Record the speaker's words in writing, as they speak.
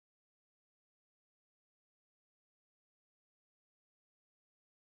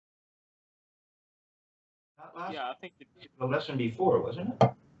last. Yeah, I think it. The lesson before, wasn't it?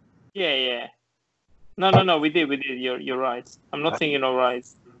 Yeah, yeah. No. We did. You're right. I'm not saying you're not right,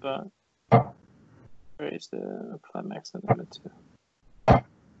 but where is the Flam accent number 2?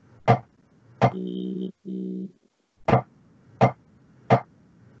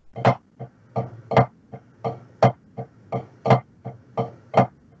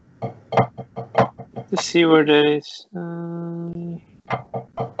 Let's see where that is.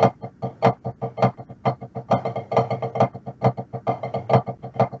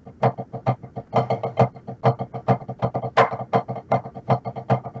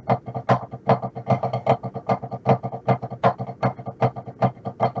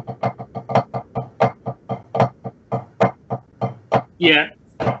 Yeah.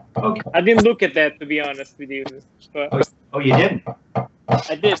 Okay. I didn't look at that, to be honest with you. But Oh, you didn't?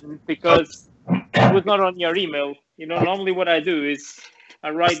 I didn't because it was not on your email. Normally what I do is I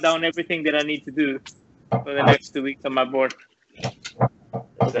write down everything that I need to do for the next 2 weeks on my board.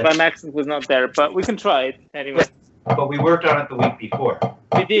 My accent was not there, but we can try it anyway. But we worked on it the week before.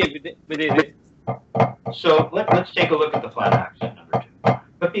 We did. So let's take a look at the flat accent number 2.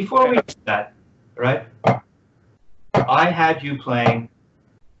 But before we do that, right? I had you playing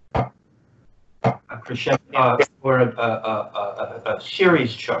a crescendo or a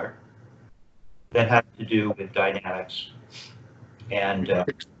series chart that had to do with dynamics, and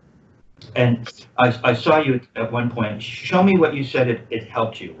I saw you at one point. Show me what you said it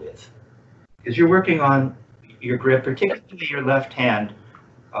helped you with, because you're working on your grip, particularly your left hand.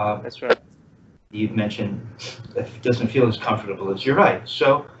 That's right. You've mentioned that it doesn't feel as comfortable as your right.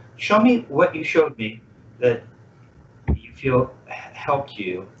 So show me what you showed me that you feel helped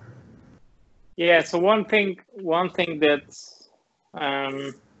you. Yeah. So one thing that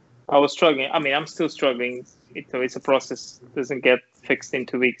I was struggling. I mean, I'm still struggling. It's a process. It doesn't get fixed in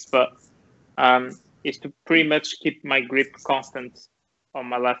 2 weeks, but is to pretty much keep my grip constant on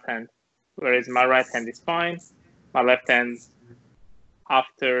my left hand, whereas my right hand is fine. My left hand,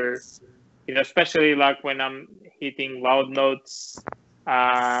 after, especially like when I'm hitting loud notes,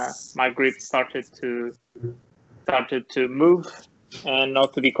 my grip started to move and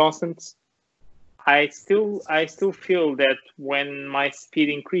not to be constant. I still feel that when my speed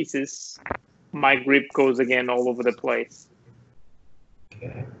increases, my grip goes again all over the place.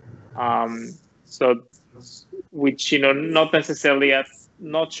 Okay. So, which, not necessarily, I'm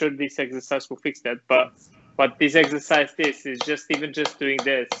not sure this exercise will fix that, but this exercise, is just doing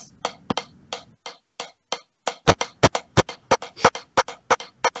this.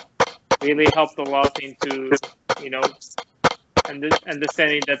 Really helped a lot into,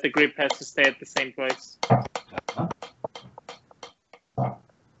 understanding that the grip has to stay at the same place.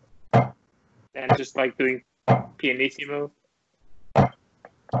 And just like doing pianissimo.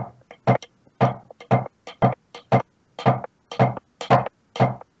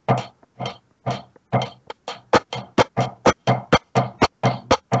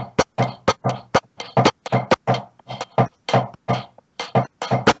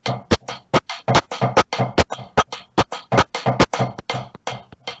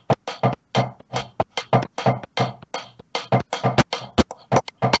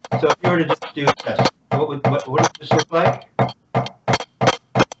 So if you were to just do this, what would this look like?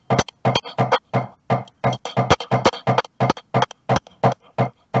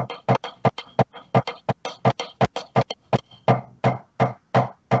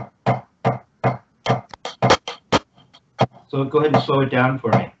 So go ahead and slow it down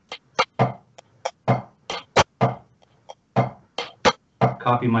for me.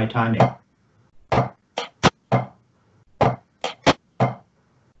 Copy my timing.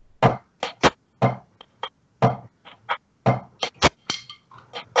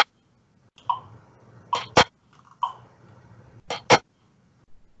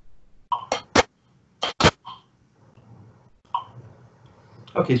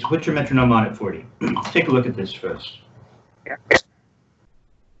 Okay, so put your metronome on at 40. Let's take a look at this first. Yeah.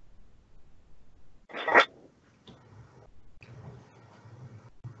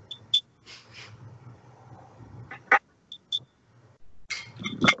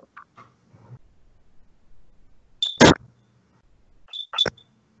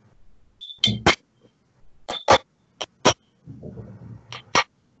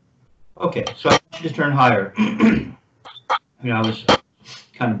 Okay, so I want you to turn higher. I was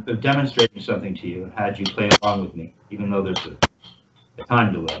kind of demonstrating something to you and had you play along with me, even though there's a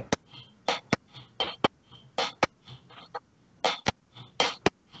time delay.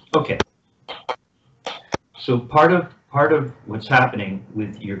 Okay. So part of what's happening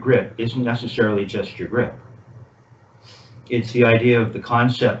with your grip isn't necessarily just your grip. It's the idea of the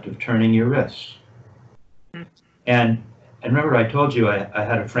concept of turning your wrists. And remember, I told you I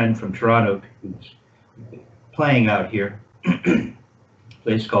had a friend from Toronto who was playing out here, a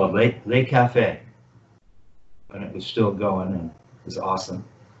place called Le Cafe, when it was still going, and it was awesome.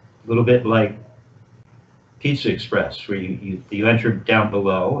 A little bit like Pizza Express, where you enter down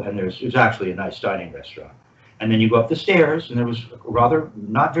below, and there's actually a nice dining restaurant. And then you go up the stairs, and there was a rather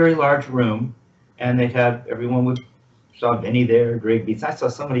not very large room, and they'd have everyone would saw Vinny there, Greg Beats. I saw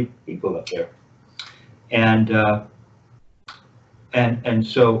so many people up there. And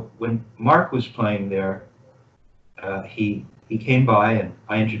so when Mark was playing there, he came by, and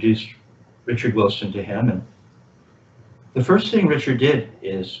I introduced Richard Wilson to him. And the first thing Richard did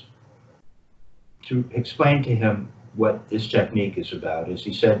is to explain to him what this technique is about. Is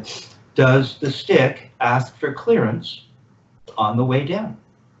he said, does the stick ask for clearance on the way down?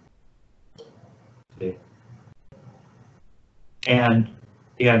 See? And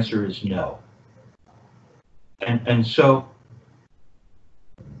the answer is no. And so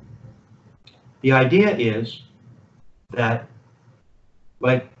the idea is that,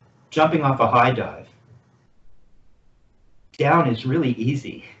 like jumping off a high dive, down is really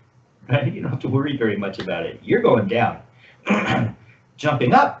easy, right? You don't have to worry very much about it. You're going down.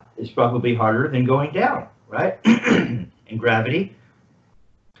 Jumping up is probably harder than going down, right? And gravity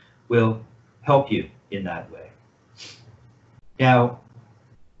will help you in that way. Now,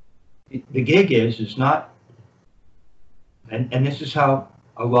 the gig is not, and this is how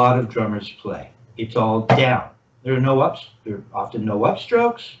a lot of drummers play. It's all down. There are no ups. There are often no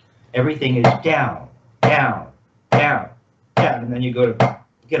upstrokes. Everything is down, down, down, down, and then you go to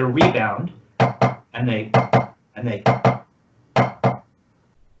get a rebound, and they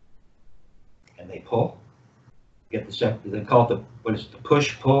pull. Get the set. They call it the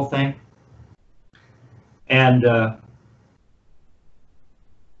push pull thing, and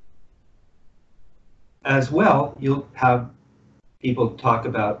as well, you'll have people talk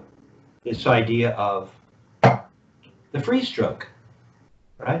about this idea of the free stroke,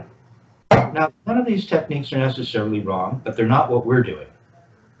 right? Now, none of these techniques are necessarily wrong, but they're not what we're doing,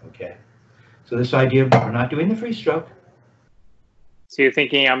 okay? So this idea of we're not doing the free stroke. So you're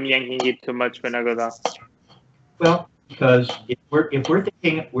thinking I'm yanking it too much when I go down? Well, because if we're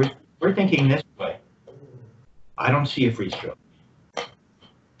thinking this way, I don't see a free stroke.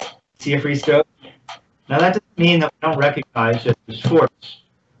 See a free stroke? Now that doesn't mean that we don't recognize that there's force,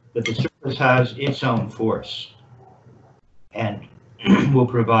 that the surface has its own force, and will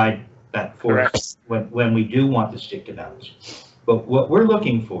provide that force when we do want the stick to bounce. But what we're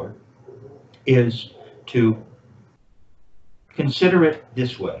looking for is to consider it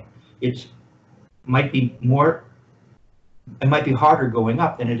this way. It might be harder going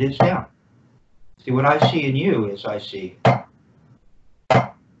up than it is down. See, what I see in you is I see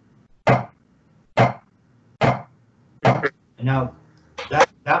and now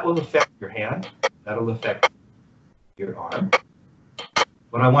that will affect your hand, that'll affect your arm.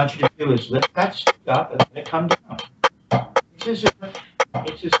 What I want you to do is lift that stick up and let it come down. It's as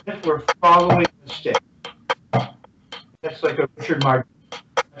if we're following the stick. That's like a Richard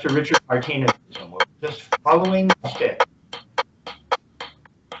Martinez. We're just following the stick.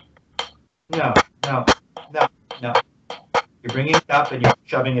 No. You're bringing it up and you're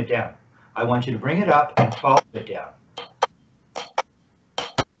shoving it down. I want you to bring it up and follow it down.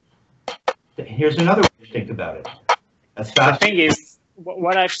 Here's another way to think about it. That's fast. The thing is,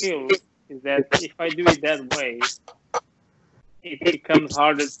 what I feel is that if I do it that way, it becomes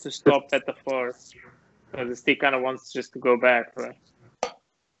harder to stop at the floor. Because the stick kind of wants just to go back, right?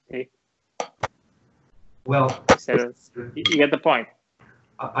 Okay. Well, you get the point.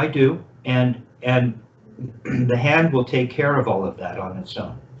 I do, and the hand will take care of all of that on its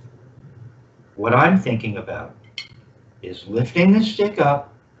own. What I'm thinking about is lifting the stick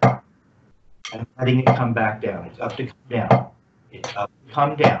up and letting it come back down. It's up to come down. It's up to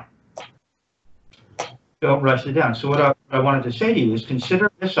come down. Don't rush it down. So what I wanted to say to you is consider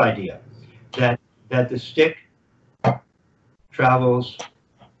this idea, that the stick travels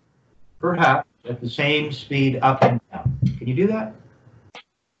perhaps at the same speed up and down. Can you do that?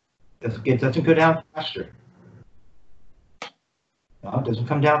 It doesn't go down faster. No, it doesn't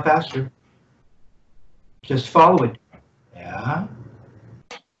come down faster. Just follow it. Yeah.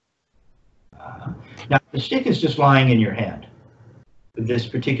 Now, the stick is just lying in your hand. With this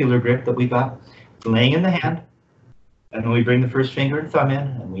particular grip that we got, it's laying in the hand. And then we bring the first finger and thumb in,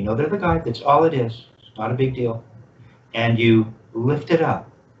 and we know they're the guide. That's all it is. It's not a big deal. And you lift it up.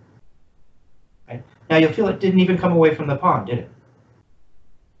 Right? Now, you'll feel it didn't even come away from the pond, did it?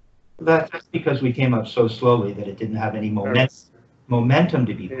 That's because we came up so slowly that it didn't have any momentum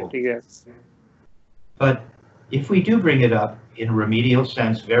to be pulled. But if we do bring it up in a remedial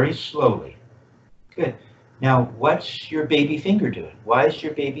sense very slowly, good. Now, what's your baby finger doing? Why is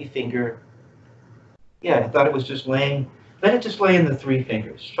your baby finger, yeah, I thought it was just laying, let it just lay in the 3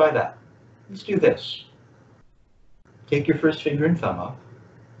 fingers. Try that. Let's do this. Take your first finger and thumb off.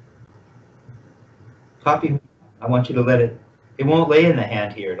 Copy. I want you to let it, it won't lay in the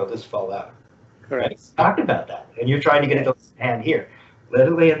hand here, it'll just fall out. Correct. Right? Talked about that, and you're trying to get it in the hand here. Let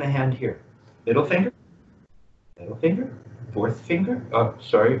it lay in the hand here. Middle finger, fourth finger, the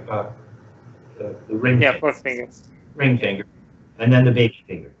ring Yeah, finger. 4 fingers. Ring finger, and then the baby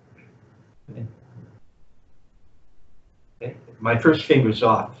finger. Okay. My first finger's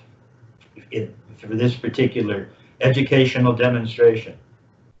off for this particular educational demonstration.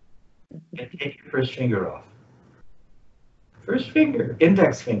 Okay, take your first finger off. First finger,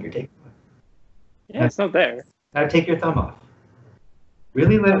 index finger, take it off. Yeah, it's not there. Now take your thumb off.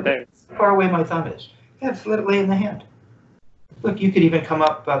 Really let it, There. how far away my thumb is. Yeah, just let it lay in the hand. Look, you could even come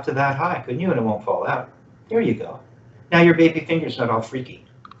up to that high, couldn't you? And it won't fall out. There you go. Now your baby finger's not all freaky.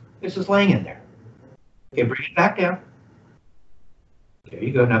 This is laying in there. Okay, bring it back down. There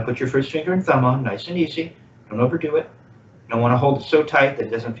you go. Now put your first finger and thumb on, nice and easy. Don't overdo it. You don't want to hold it so tight that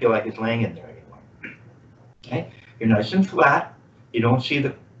it doesn't feel like it's laying in there anymore. Okay? You're nice and flat. You don't see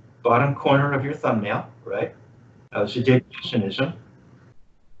the bottom corner of your thumbnail, right? It's a digitonism,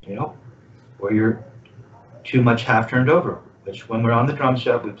 you know, where you're too much half turned over, which when we're on the drum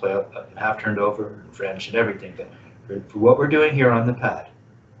set, we play a half turned over, French and everything, but for what we're doing here on the pad.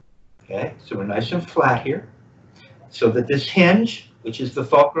 Okay, so we're nice and flat here, so that this hinge, which is the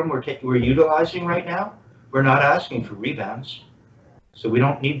fulcrum we're utilizing right now, we're not asking for rebounds. So we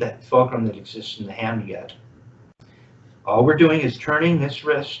don't need that fulcrum that exists in the hand yet. All we're doing is turning this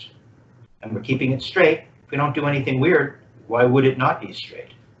wrist, and we're keeping it straight. If we don't do anything weird, why would it not be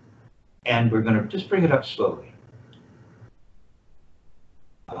straight? And we're going to just bring it up slowly.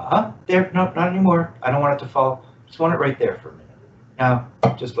 There, no, not anymore. I don't want it to fall. Just want it right there for a minute. Now,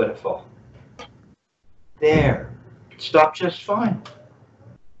 just let it fall. There. Stop just fine.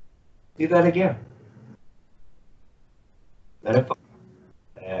 Do that again. Let it fall.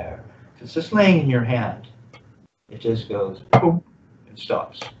 There. If it's just laying in your hand, it just goes boom and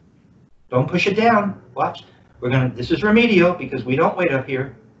stops. Don't push it down. Watch. This is remedial because we don't wait up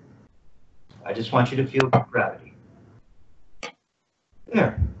here. I just want you to feel gravity.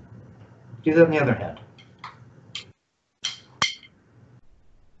 There. Do that on the other hand.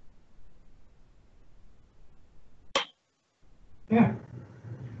 There.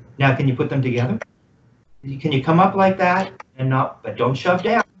 Now, can you put them together? Can you come up like that and not, but don't shove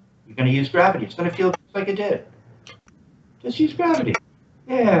down. You're going to use gravity. It's going to feel just like it did. Just use gravity.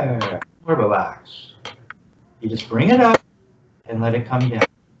 There. More relax. You just bring it up and let it come down.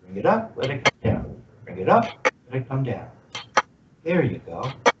 Bring it up, let it come down. Bring it up, let it come down. There you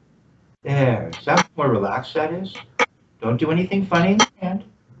go. There. See how more relaxed that is? Don't do anything funny in the hand.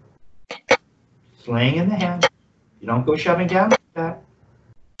 It's laying in the hand. You don't go shoving down like that.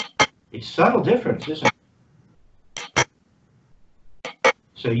 It's a subtle difference, isn't it?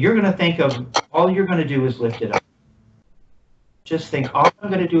 So you're going to think of, all you're going to do is lift it up. Just think, all I'm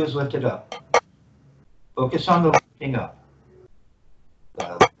going to do is lift it up. Focus on the lifting up.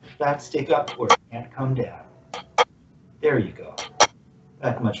 Lift that stick up where it can't come down. There you go.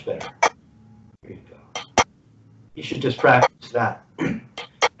 That's much better. There you go. You should just practice that.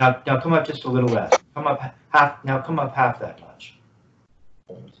 Now come up just a little less. Come up half. Now come up half that much.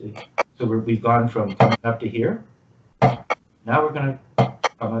 See? So we've gone from coming up to here. Now we're going to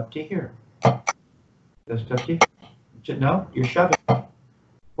come up to here. Just up to here. No, you're shoving.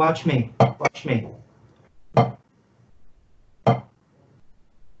 Watch me. Watch me.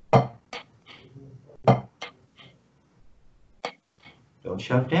 Don't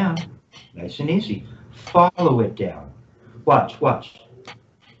shove down. Nice and easy. Follow it down. Watch, watch.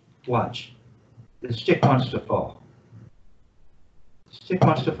 Watch. The stick wants to fall. The stick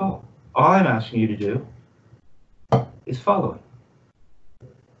wants to fall. All I'm asking you to do is follow it.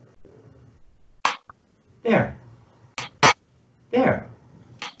 There. There.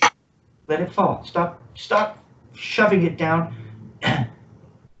 Let it fall. Stop shoving it down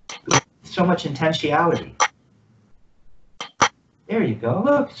with so much intentionality. There you go.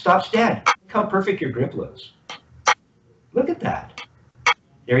 Look, it stops dead. Look how perfect your grip looks. Look at that.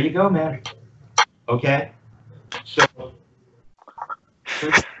 There you go, man. Okay? So,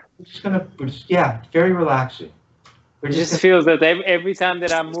 we're just going to, yeah, very relaxing. It just feels that every time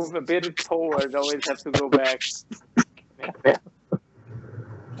that I move a bit forward, I always have to go back.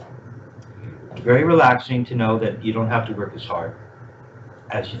 Very relaxing to know that you don't have to work as hard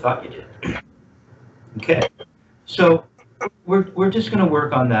as you thought you did. Okay, so we're just going to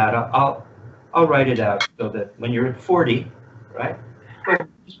work on that. I'll write it out so that when you're at 40, right?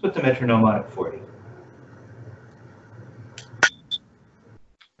 Just put the metronome on at 40.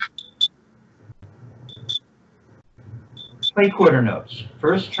 Play quarter notes.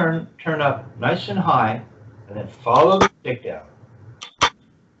 First turn up nice and high, and then follow the stick down.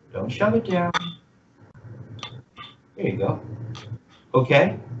 Don't shove it down. There you go.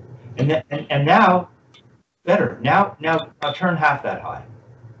 Okay, and now better. Now turn half that high.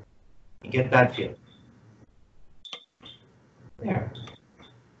 And get that feel. There.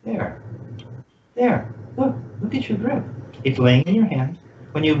 Look at your grip. It's laying in your hand.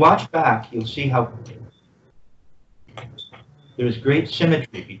 When you watch back, you'll see how there's great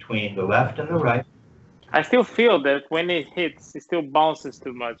symmetry between the left and the right. I still feel that when it hits, it still bounces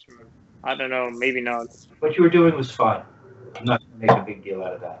too much. I don't know, maybe not. What you were doing was fine. I'm not going to make a big deal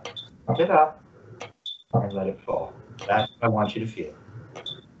out of that. Pick it up and let it fall. That's what I want you to feel.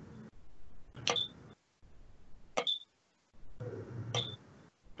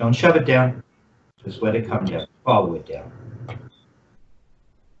 Don't shove it down. Just let it come down. Follow it down.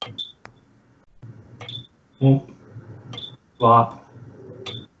 Boom. Flop.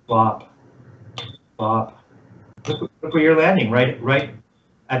 Flop. Flop. Look where you're landing, right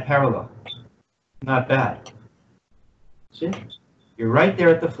at parallel. Not bad. See? You're right there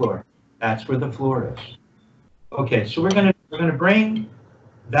at the floor. That's where the floor is. Okay, so we're gonna bring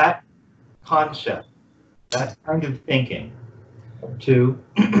that concept, that kind of thinking, to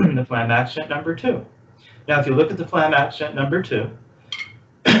the Flam accent number 2. Now, if you look at the Flam accent number 2,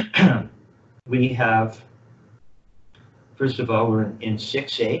 we have, first of all, we're in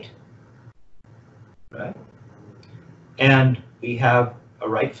 6/8, right? And we have a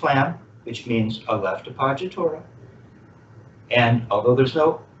right flam, which means a left appoggiatura. And although there's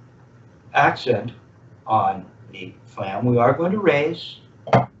no accent on the flam, we are going to raise.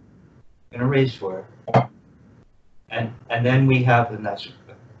 We're going to raise for it. And then we have, and that's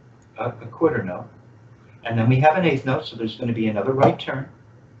a quarter note. And then we have an eighth note, so there's going to be another right turn.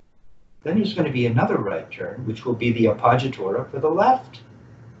 Then there's going to be another right turn, which will be the appoggiatura for the left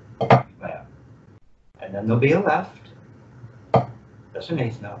flam. And then there'll be a left. That's an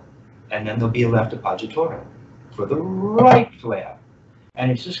eighth note. And then there'll be a left appoggiatura for the right flam. And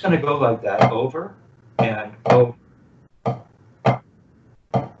it's just going to go like that over and over.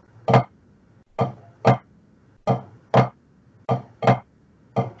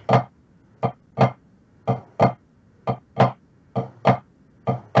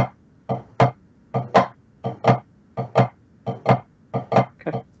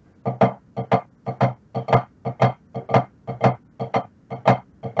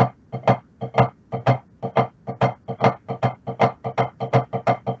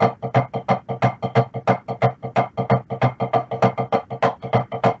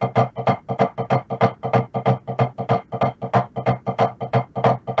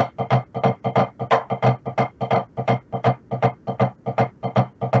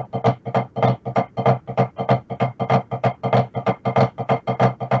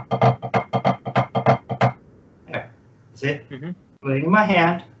 It, putting my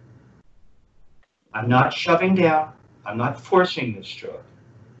hand, I'm not shoving down, I'm not forcing the stroke,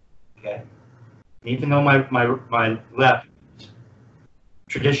 okay? Even though my left is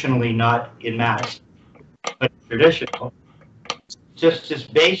traditionally not in mass, but traditional, just this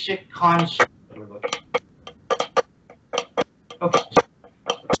basic concept that we're looking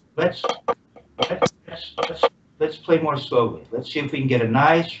at. Okay, let's play more slowly. Let's see if we can get a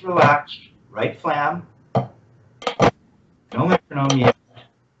nice, relaxed right flam. No metronome yet.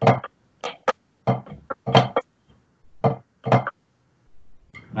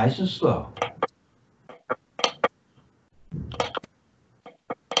 Nice and slow.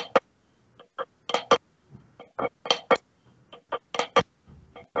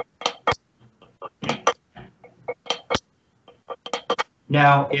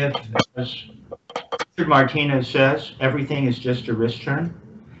 Now, if, as Richard Martinez says, everything is just a wrist turn,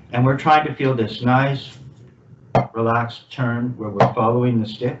 and we're trying to feel this nice, relaxed turn where we're following the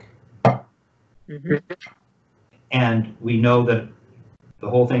stick. And we know that the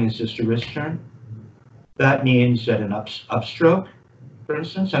whole thing is just a wrist turn. That means that an upstroke, for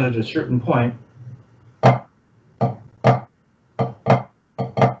instance, and at a certain point,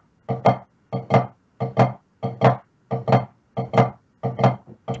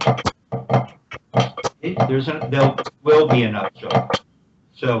 there will be an upstroke.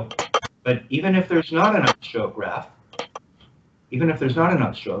 So, but even if there's not an upstroke, Raph, even if there's not an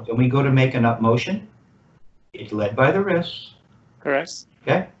upstroke, and we go to make an up motion, it's led by the wrist. Correct.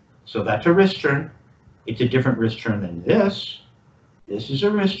 Okay, so that's a wrist turn. It's a different wrist turn than this. This is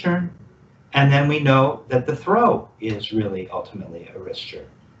a wrist turn. And then we know that the throw is really ultimately a wrist turn.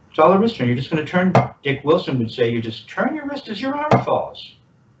 It's all a wrist turn. You're just going to turn, Dick Wilson would say, you just turn your wrist as your arm falls.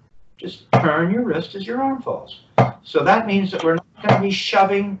 Just turn your wrist as your arm falls. So that means that we're not going to be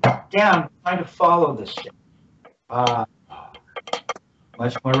shoving down, trying to follow this stick.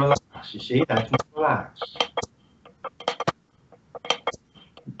 Much more relaxed. You see, that's more relaxed.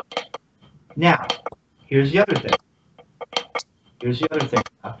 Now, here's the other thing. Here's the other thing.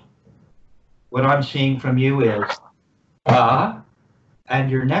 What I'm seeing from you is and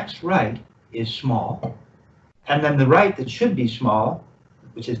your next right is small. And then the right that should be small,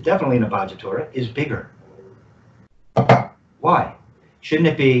 which is definitely an appoggiatura, is bigger. Why? Shouldn't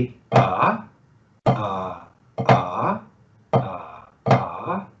it be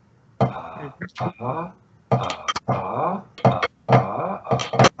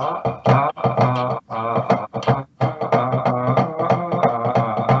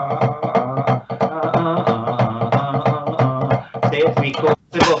Say it to me, cool,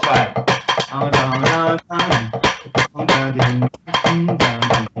 simplified.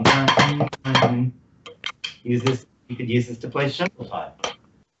 Use this. You could use this to play simple time.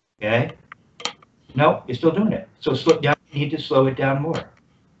 Okay? No, you're still doing it. So slow down. You need to slow it down more.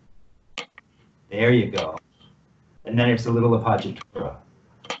 There you go. And then it's a little appoggiatura.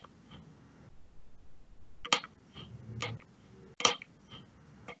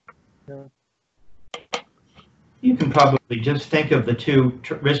 You can probably just think of the two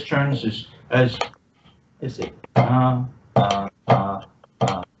wrist turns as let's see.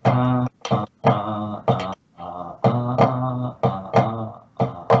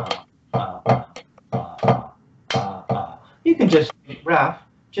 You can just, Raph,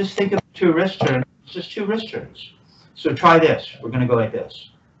 just think of two wrist turns, just two wrist turns. So try this. We're going to go like this.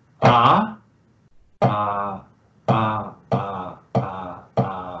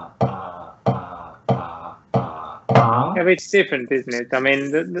 Yeah, but it's different, isn't it? I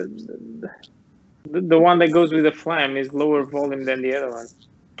mean, the one that goes with the Flam is lower volume than the other one.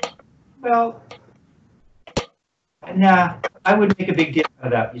 Well, nah, I wouldn't make a big deal out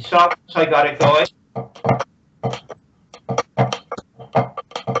of that. You saw once I got it going.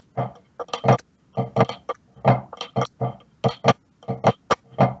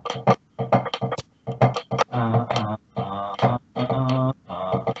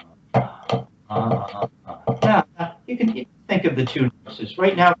 You can think of the two nurses.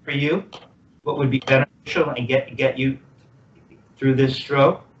 Right now for you, what would be beneficial and get you through this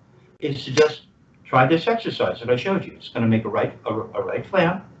stroke is to just try this exercise that I showed you. It's going to make a right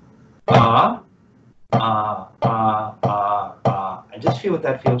flam. And just feel what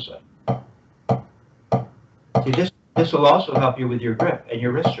that feels like. See, this will also help you with your grip and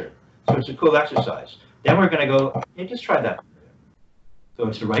your wrist turn. So it's a cool exercise. Then we're going to go, hey, just try that. So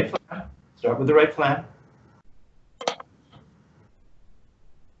it's the right flam. Start with the right flam.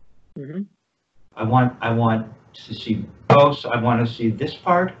 Mm-hmm. I want to see both. I want to see this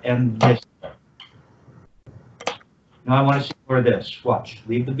part and this part. Now I want to see more of this. Watch.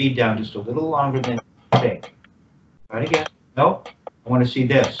 Leave the bead down just a little longer than you think. Try it again. Nope. I want to see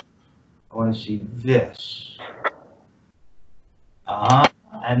this. I want to see this.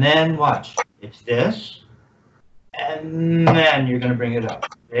 And then watch. It's this. And then you're going to bring it up.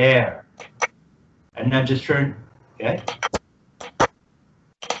 There. And then just turn. Okay.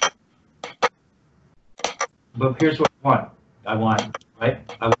 But here's what I want. I want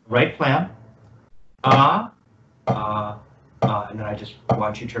right flam. And then I just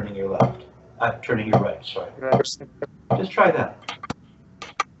want you turning your left. Turning your right, sorry. Just try that.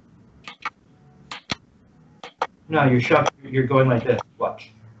 No, you're going like this.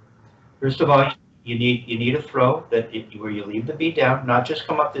 Watch. First of all, you need a throw where you leave the bead down, not just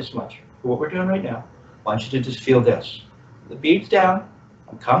come up this much. For what we're doing right now, I want you to just feel this. The bead's down,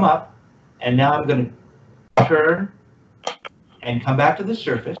 come up, and now I'm going to turn and come back to the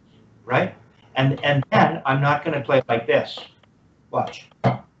surface, right? And then I'm not going to play like this. Watch.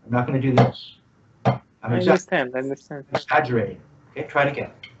 I'm not going to do this. I understand. Exaggerating. Okay, try it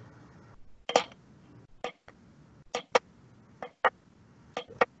again.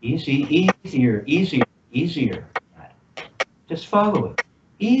 Easier. Just follow it.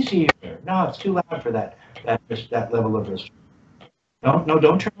 Easier. No, it's too loud for that level of wrist.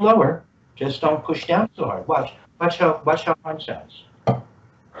 Don't turn lower. Just don't push down so hard. Watch how mine sounds.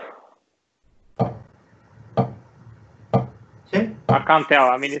 See? I can't tell.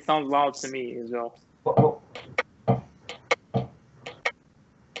 I mean, it sounds loud to me as well.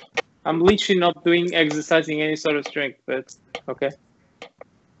 I'm literally not exercising any sort of strength, but okay.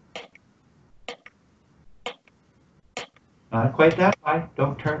 Not quite that high.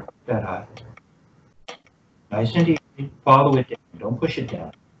 Don't turn that high. Nice and easy. Follow it down. Don't push it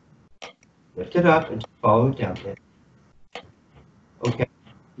down. Lift it up and follow it down. Okay.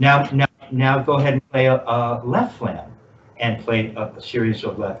 Now go ahead and play a left flam and play a series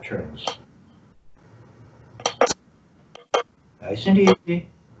of left turns. Nice and easy.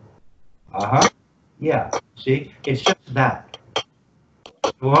 Yeah. See, it's just that.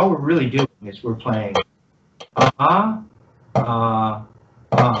 So all we're really doing is we're playing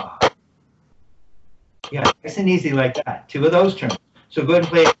Yeah, nice and easy like that. 2 of those turns. So go ahead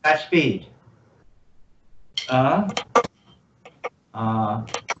and play at that speed.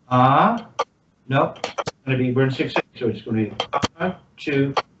 Nope. It's going to be, we're in 6/6, so it's going to be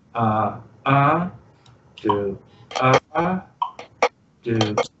 2, 2,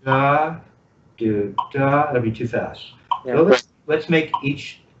 do, da, do, da. That'll be too fast. Yeah. So let's make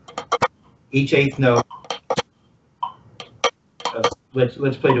each eighth note. Let's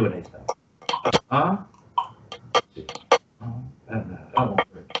play to an eighth note.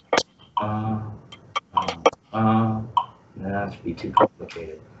 That's be too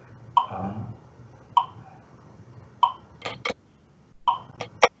complicated.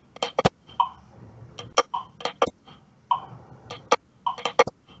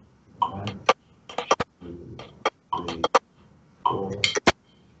 One, 2, 3, 4,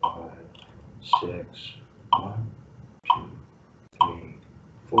 5, 6. 1, 2, 3,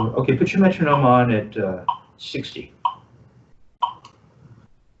 4. Okay, put your metronome on at 60.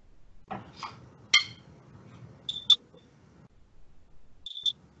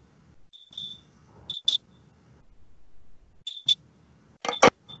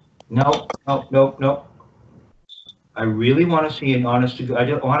 Nope. I really want to see an honest to. I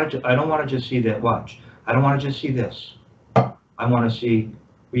don't want to just see that. Watch. I don't want to just see this. I want to see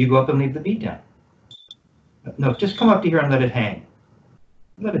where you go up and leave the beat down. No, just come up to here and let it hang.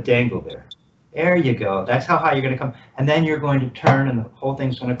 Let it dangle there. There you go. That's how high you're going to come. And then you're going to turn and the whole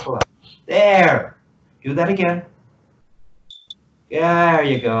thing's going to collapse. There. Do that again. There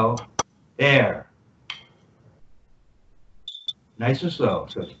you go. There. Nice and slow.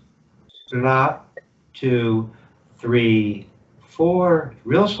 So it's 2, 3, 4.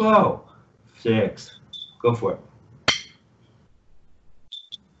 Real slow. 6. Go for it.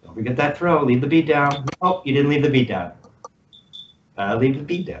 Don't forget that throw. Leave the beat down. Nope, you didn't leave the beat down. Leave the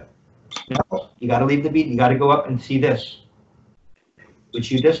beat down. No, you got to leave the beat. You got to go up and see this,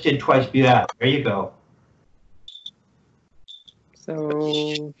 which you just did twice. Be that. There you go. So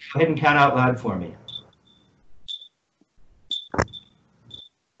go ahead and count out loud for me.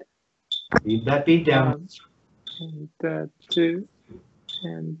 Leave that beat down. And 2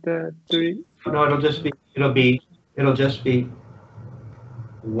 and 3. No, it'll just be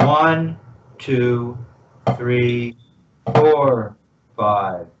 1, 2, 3, 4,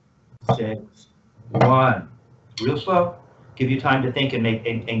 5, 6, 1. Real slow. Give you time to think and make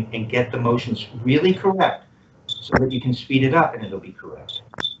and get the motions really correct, so that you can speed it up and it'll be correct.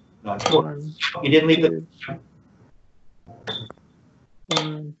 Not four. You didn't leave the.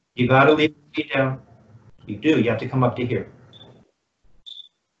 You got to leave the beat down. You do. You have to come up to here.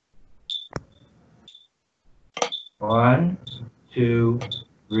 1, 2,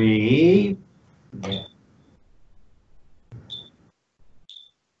 3. Yeah.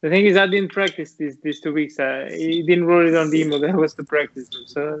 The thing is, I didn't practice these 2 weeks. He didn't roll it on the email. That was the practice.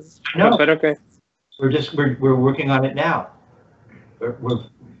 So No, but okay. We're working on it now. We're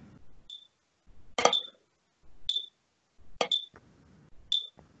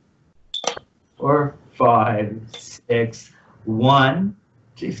 4, 5, 6, 1.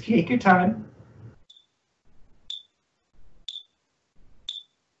 Just take your time.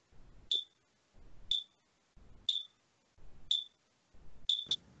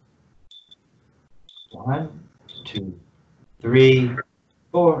 One, 2, 3,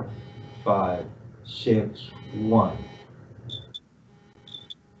 4, 5, 6, 1.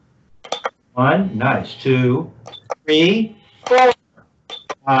 1, nice. 2, 3, 4,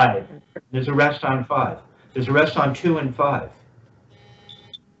 5. There's a rest on 5. There's a rest on 2 and 5.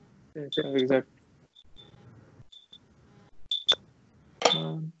 Exactly.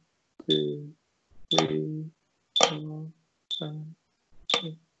 1, 2, 3, 4, 5,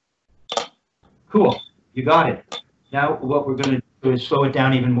 6. Cool. You got it. Now what we're going to do is slow it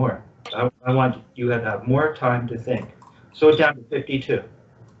down even more. I want you to have more time to think. Slow it down to 52.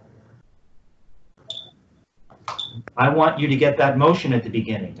 I want you to get that motion at the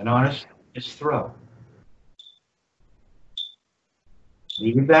beginning, an honest throw.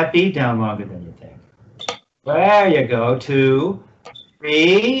 Leave that beat down longer than you think. There you go. 2,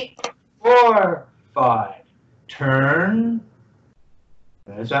 3, 4, 5. turn.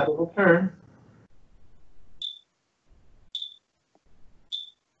 There's that little turn.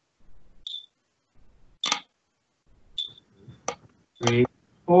 Three,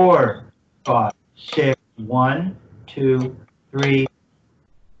 4, 5, 6, 1, 2, 3.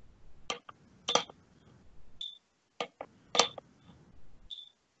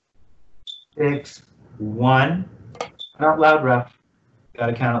 6, 1. Count out loud, Raf.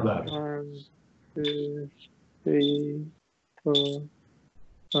 Gotta count out loud. 1, 2, 3, 4,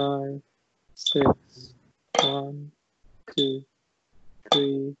 5, 6. 1, 2,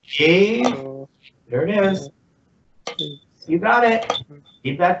 3. G. 4, There it is. 5, 6. You got it.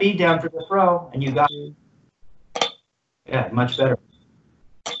 Keep that beat down for the throw, and you got it. Yeah, much better.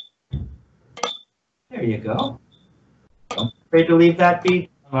 There you go. Don't be afraid to leave that beat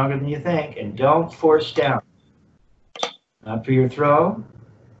longer than you think, and don't force down. Not for your throw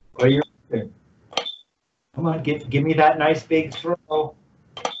or your. Come on, give me that nice big throw.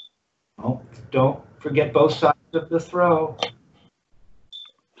 Don't forget both sides of the throw.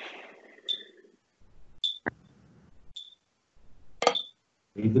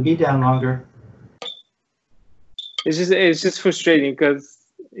 Leave the beat down longer. It's just frustrating because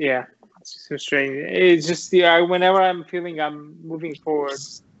it's just frustrating. It's just whenever I'm feeling I'm moving forward,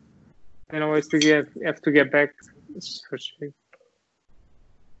 and always have to get back. It's just frustrating.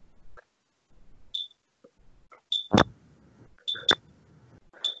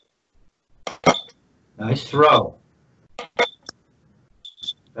 Nice throw.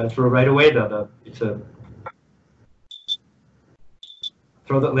 That throw right away though. It's a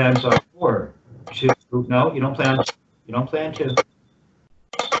throw that lands on 4, 2. No, you don't plan on 2. You don't plan 2.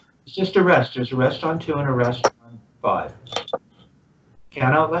 It's just a rest. There's a rest on 2 and a rest on 5.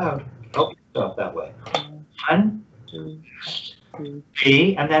 Count out loud. Help yourself that way. 1, 2,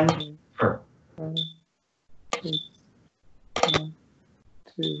 3, and then 4. 1, 2, 1,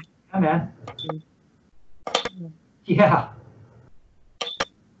 2. Come on. Yeah.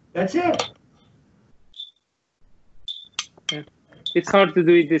 That's it. Yeah. It's hard to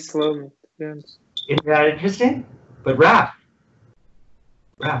do it this slow. Isn't that interesting? But Raph,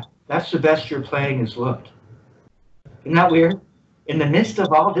 that's the best your playing has looked. Isn't that weird? In the midst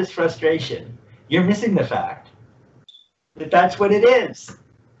of all this frustration, you're missing the fact that that's what it is.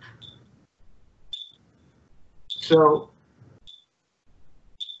 So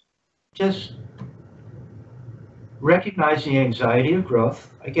just recognize the anxiety of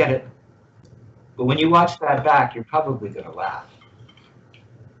growth. I get it. But when you watch that back, you're probably going to laugh.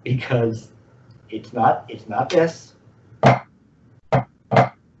 Because it's not this.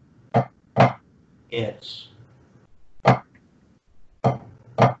 It's now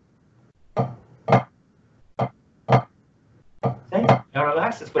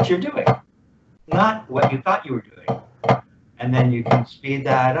relax. That's what you're doing, not what you thought you were doing. And then you can speed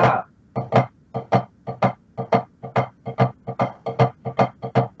that up.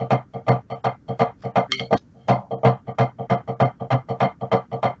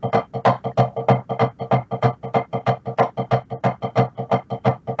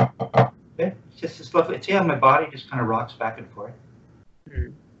 See how my body just kind of rocks back and forth?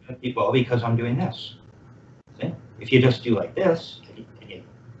 Well, because I'm doing this. See? If you just do like this, and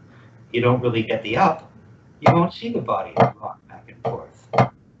you don't really get the up, you won't see the body rock back and forth.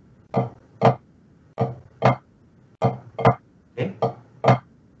 See?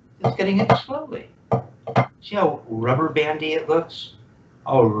 Just getting it slowly. See how rubber bandy it looks?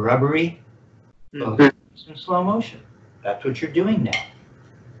 All rubbery? Well, it's in slow motion. That's what you're doing now.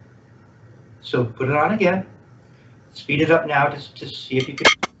 So put it on again. Speed it up now to see if you can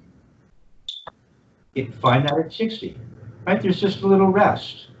find that at 60. Right? There's just a little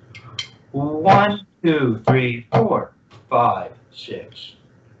rest. 1, 2, 3, 4, 5, 6.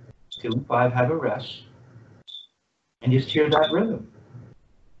 2 and 5 have a rest. And just hear that rhythm.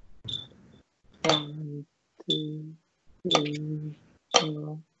 1, 2, 3,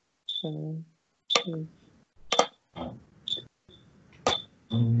 4, 5, 6.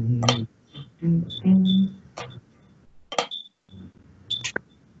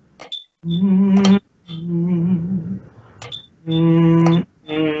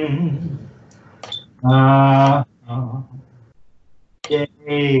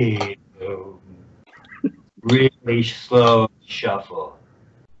 Really slow shuffle.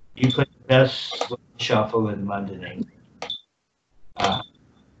 You play the best slow shuffle in London, England.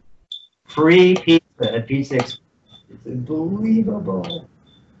 Free pizza at Pizza Express. It's unbelievable.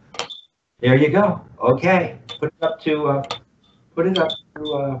 There you go. Okay, put it up to.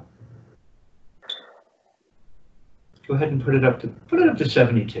 Go ahead and put it up to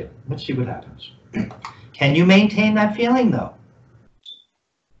 72. Let's see what happens. Can you maintain that feeling though?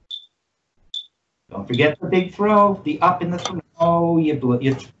 Don't forget the big throw, the up in the throw. Oh, you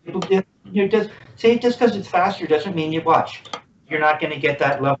just say just because it's faster doesn't mean you watch. You're not going to get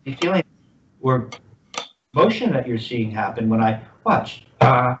that lovely feeling or motion that you're seeing happen when I watch.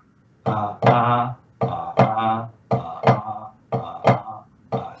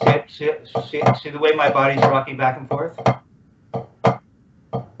 See the way my body's rocking back and forth?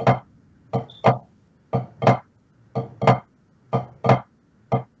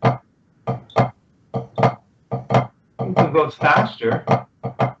 If it goes faster,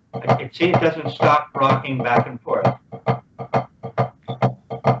 see it doesn't stop rocking back and forth.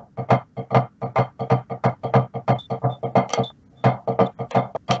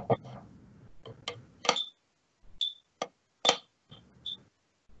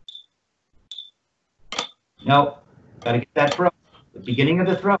 No, got to get that throw. The beginning of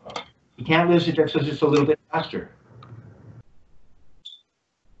the throw. You can't lose it just because it's a little bit faster.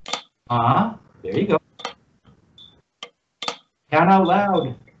 There you go. Count out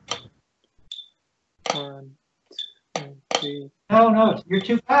loud. 1, 2, 3. No, you're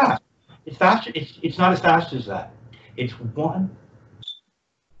too fast. It's faster. It's not as fast as that. It's 1,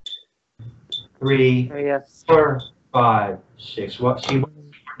 3, 4, 5, 6. What? See what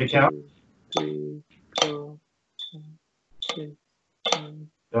to count? 3, 4, 5, 6, 7.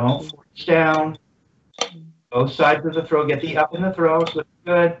 Don't force down. Both sides of the throw. Get the up in the throw. It's looking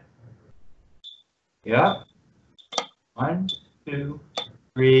good. Yeah. 1, 2,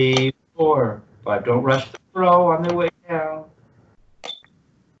 3, 4, 5. Don't rush the throw on the way down.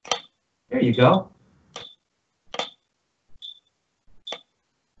 There you go.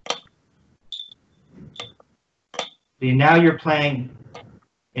 See, now you're playing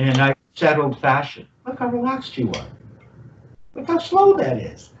in a nice settled fashion. Look how relaxed you are. Look how slow that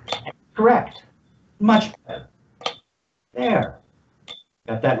is. Correct. Much better. There.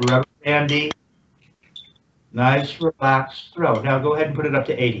 Got that rubber bandy. Nice, relaxed throw. Now go ahead and put it up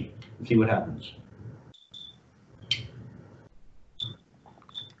to 80 and see what happens.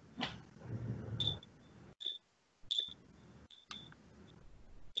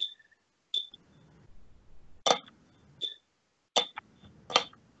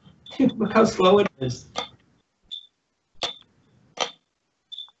 Look how slow it is.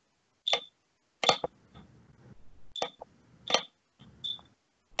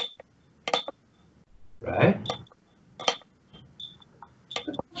 Right?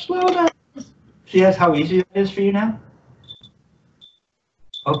 Slow that is. See that's how easy it is for you now?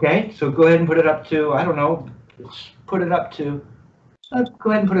 Okay, so go ahead and put it up to, I don't know, let's put it up to,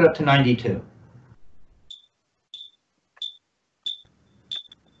 go ahead and put it up to 92.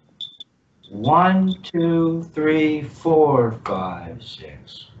 One, 2, 3, 4, 5,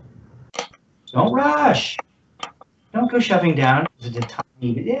 6. Don't rush. Don't go shoving down. It's a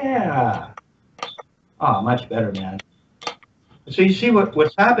tiny, yeah. Oh, much better, man. So you see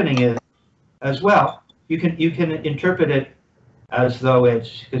what's happening is, as well, you can interpret it as though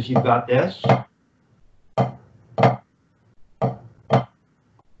it's because you've got this.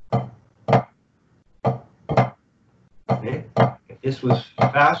 Okay. If this was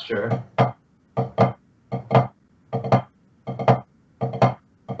faster.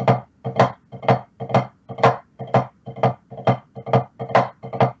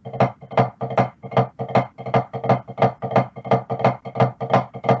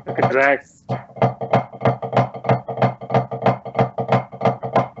 Drags.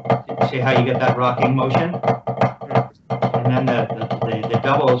 See how you get that rocking motion? And then the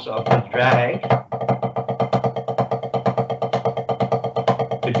doubles of the drag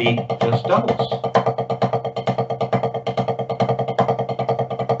could be just doubles.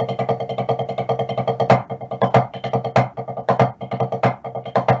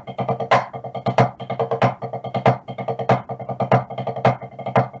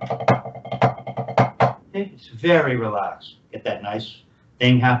 It's very relaxed. Get that nice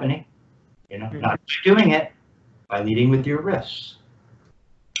thing happening. You know, not by doing it, by leading with your wrists.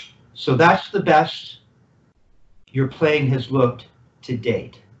 So that's the best your playing has looked to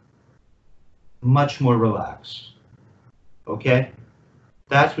date. Much more relaxed. Okay?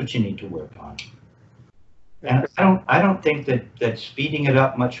 That's what you need to work on. And I don't think that speeding it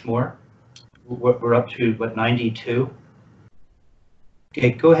up much more. We're up to what, 92?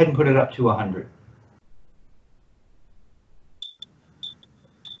 Okay, go ahead and put it up to 100.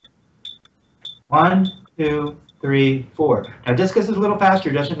 1, 2, 3, 4. Now, just because it's a little faster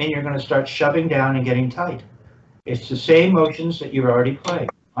doesn't mean you're going to start shoving down and getting tight. It's the same motions that you've already played.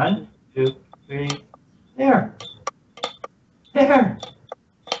 1, 2, 3, there. There.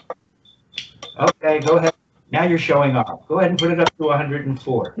 Okay, go ahead. Now you're showing off. Go ahead and put it up to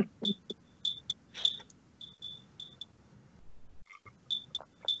 104.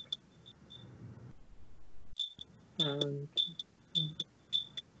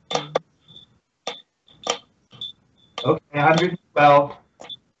 Okay, 112.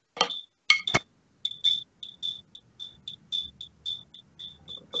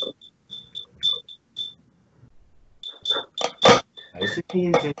 Nice and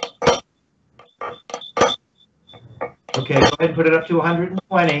easy. Okay, go ahead and put it up to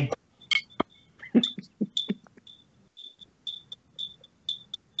 120.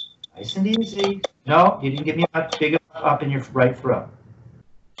 Nice and easy. No, you didn't give me enough big enough up in your right throat.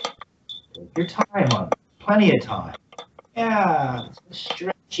 Take your time on it. Plenty of time. Yeah, it's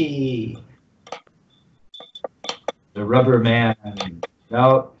stretchy. The rubber man.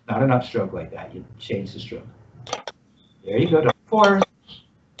 No, not an upstroke like that. You change the stroke. There you go. Don't force.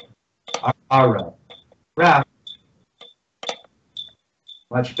 All right. Wrap.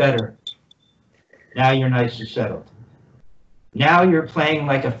 Much better. Now you're nice and settled. Now you're playing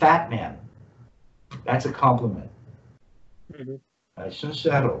like a fat man. That's a compliment. Mm-hmm. Nice and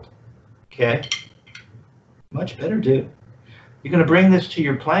settled. Okay? Much better, dude. You're going to bring this to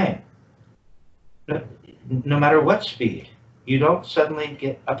your playing. No matter what speed. You don't suddenly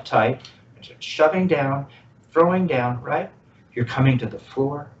get uptight, shoving down, throwing down, right? You're coming to the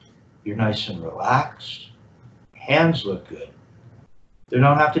floor. You're nice and relaxed. Hands look good. They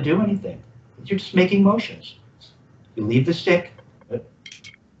don't have to do anything. You're just making motions. You leave the stick,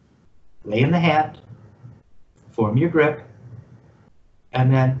 lay in the hand, form your grip,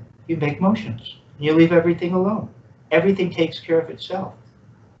 and then you make motions. You leave everything alone. Everything takes care of itself.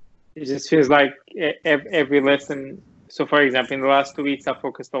 It just feels like every lesson. So, for example, in the last 2 weeks, I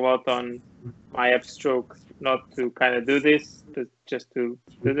focused a lot on my upstroke, not to kind of do this, but just to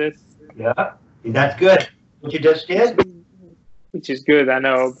do this. Yeah, that's good. What you just did. Which is good, I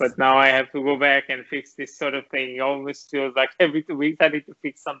know, but now I have to go back and fix this sort of thing. It almost feels like every 2 weeks I need to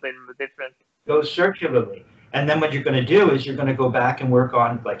fix something different. Go circularly. And then what you're going to do is you're going to go back and work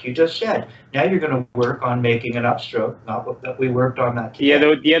on, like you just said, now you're going to work on making an upstroke, not what that we worked on that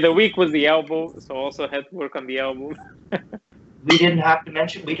today. The other week was the elbow, so also had to work on the elbow. We didn't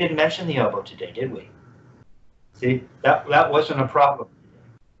mention the elbow today, did we? See, that wasn't a problem.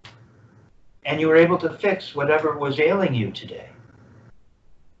 And you were able to fix whatever was ailing you today.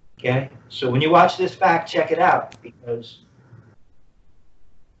 Okay? So when you watch this back, check it out, because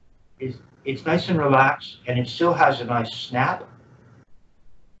it's nice and relaxed, and it still has a nice snap,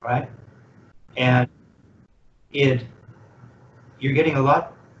 right? And you're getting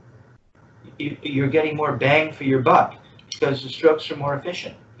you're getting more bang for your buck because the strokes are more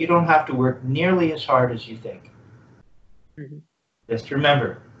efficient. You don't have to work nearly as hard as you think. Mm-hmm. Just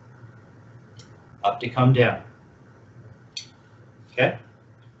remember, up to come down. Okay?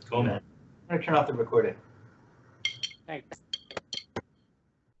 Cool, man. I'm going to turn off the recording. Thanks.